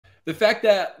The fact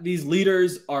that these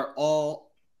leaders are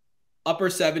all upper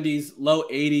 70s, low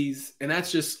 80s, and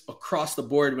that's just across the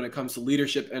board when it comes to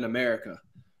leadership in America.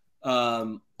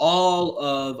 All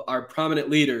of our prominent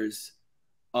leaders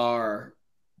are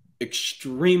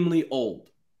extremely old.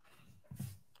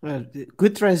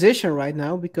 Good transition right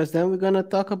now, because then we're going to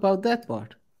talk about that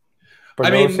part.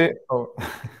 Pelosi,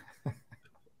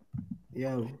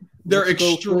 yeah, they're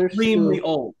extremely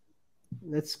old.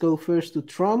 Let's go first to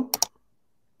Trump. As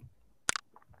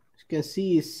you can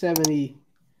see, he's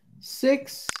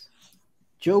 76.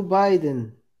 Joe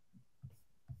Biden.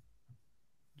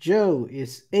 Joe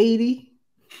is 80.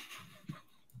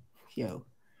 Yo.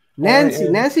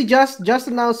 Nancy just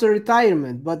announced her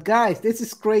retirement, but guys, this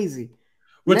is crazy.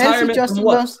 Retirement Nancy just from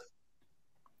what? announced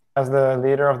as the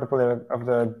leader of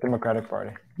the Democratic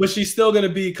Party. But she's still going to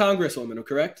be Congresswoman,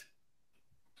 correct?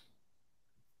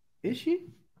 Is she?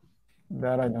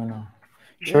 That I don't know.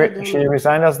 She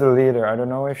resigned as the leader. I don't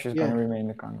know if she's going to remain in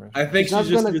the Congress. I think she's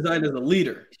just resigned as a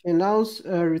leader. She announced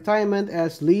retirement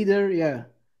as leader,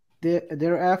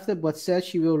 thereafter, but said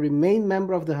she will remain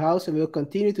member of the House and will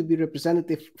continue to be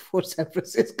representative for San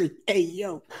Francisco. Hey,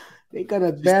 yo, they're going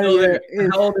to bury her.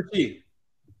 How old is she?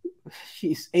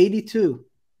 She's 82.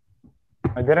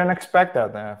 I didn't expect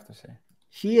that, I have to say.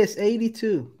 She is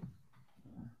 82.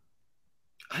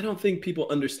 I don't think people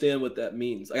understand what that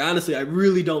means. Like, honestly, I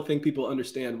really don't think people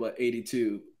understand what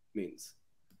 82 means.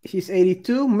 She's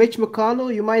 82. Mitch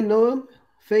McConnell, you might know him.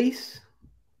 Face.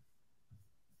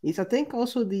 He's, I think,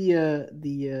 also the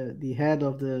head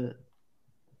of the.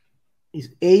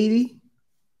 He's 80.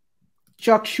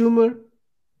 Chuck Schumer,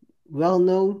 well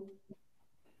known.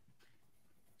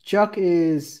 Chuck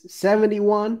is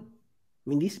 71. I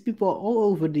mean, these people are all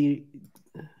over the.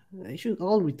 They should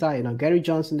all retire now. Gary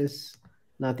Johnson is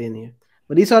not in here,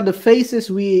 but these are the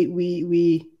faces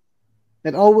we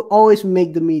that always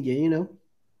make the media. You know,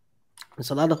 there's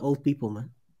a lot of old people,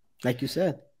 man. Like you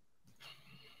said.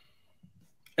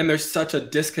 And there's such a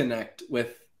disconnect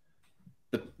with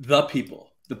the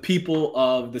people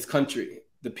of this country,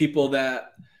 the people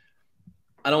that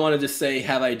I don't want to just say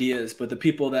have ideas, but the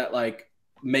people that like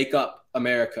make up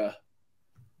America.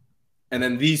 And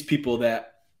then these people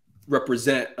that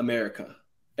represent America.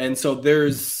 And so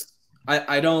that's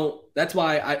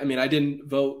why I didn't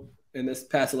vote in this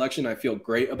past election. I feel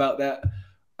great about that.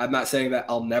 I'm not saying that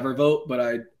I'll never vote,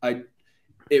 but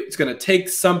it's going to take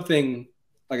something,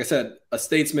 like I said, a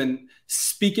statesman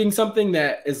speaking something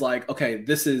that is like, okay,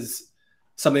 this is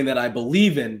something that I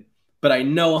believe in, but I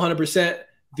know 100%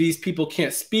 these people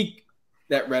can't speak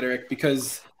that rhetoric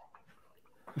because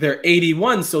they're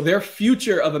 81. So their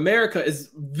future of America is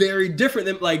very different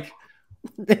than like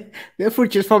their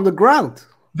future's from the ground.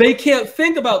 They can't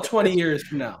think about 20 years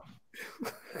from now.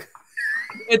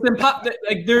 It's impossible.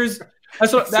 Like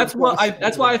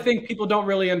that's why I think people don't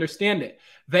really understand it.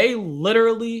 They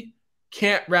literally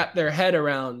can't wrap their head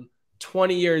around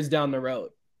 20 years down the road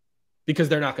because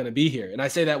they're not going to be here. And I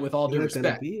say that with all due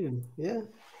respect. Yeah.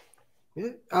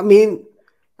 I mean,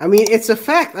 it's a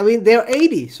fact. I mean, they're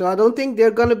 80, so I don't think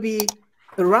they're going to be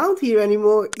around here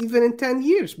anymore, even in 10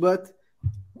 years. But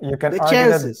you can argue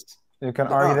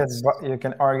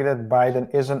that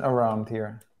Biden isn't around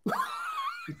here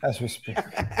as we speak.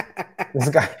 This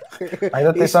guy, I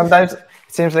don't think sometimes it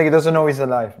seems like he doesn't know he's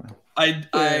alive, man.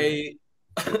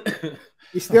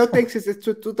 He still thinks it's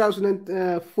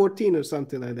 2014 or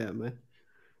something like that, man.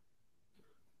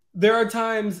 There are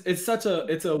times it's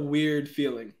a weird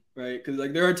feeling, right? Because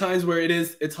like there are times where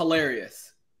it's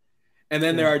hilarious, and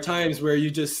then there are times where you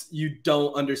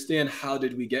don't understand how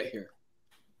did we get here.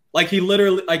 Like he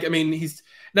literally, like I mean, he's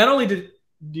not only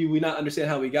do we not understand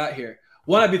how we got here.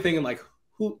 One, I'd be thinking like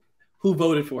who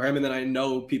voted for him, and then I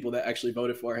know people that actually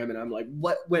voted for him, and I'm like,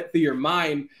 what went through your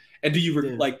mind? And do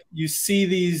you like you see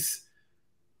these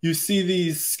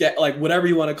like whatever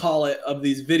you want to call it of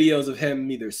these videos of him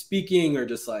either speaking or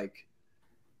just like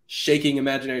shaking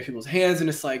imaginary people's hands, and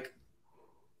it's like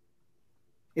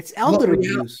it's elder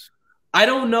abuse. I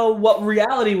don't know what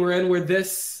reality we're in where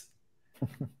this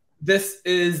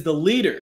is the leader.